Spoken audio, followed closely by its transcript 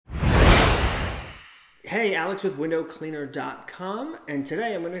Hey, Alex with windowcleaner.com, and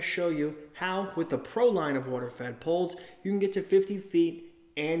today I'm going to show you how, with the Pro line of water fed poles, you can get to 50 feet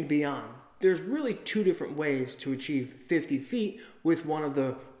and beyond. There's really two different ways to achieve 50 feet with one of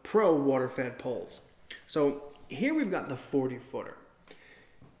the Pro water fed poles. So here we've got the 40-footer.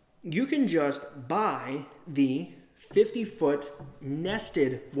 You can just buy the 50-foot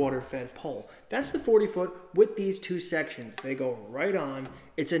nested water-fed pole. That's the 40-foot with these two sections. They go right on.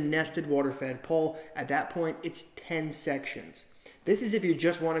 It's a nested water-fed pole. At that point, it's 10 sections. This is if you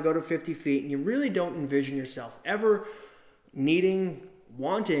just want to go to 50 feet and you really don't envision yourself ever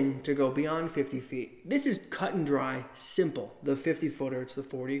wanting to go beyond 50 feet. This is cut and dry, simple. The 50-footer, it's the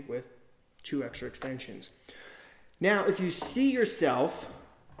 40 with two extra extensions. Now, if you see yourself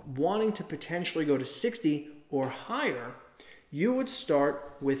wanting to potentially go to 60 or higher, you would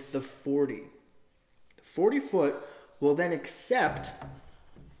start with the 40. The 40-foot will then accept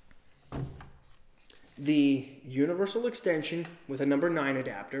the universal extension with a number 9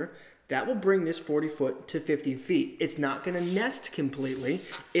 adapter. That will bring this 40-foot to 50 feet. It's not going to nest completely.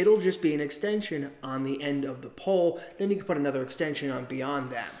 It'll just be an extension on the end of the pole. Then you can put another extension on beyond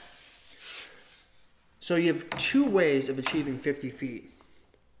that. So you have two ways of achieving 50 feet.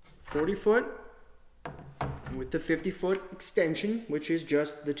 40-foot with the 50-foot extension, which is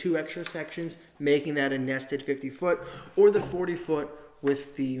just the two extra sections, making that a nested 50-foot, or the 40-foot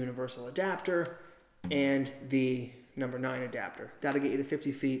with the universal adapter and the number 9 adapter. That'll get you to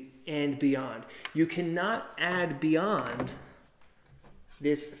 50 feet and beyond. You cannot add beyond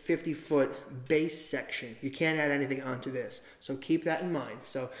this 50-foot base section. You can't add anything onto this, so keep that in mind.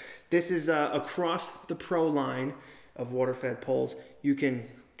 So this is across the Pro line of water-fed poles. You can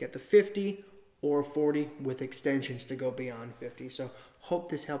get the 50 or 40 with extensions to go beyond 50. So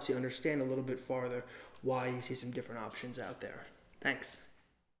hope this helps you understand a little bit farther why you see some different options out there. Thanks.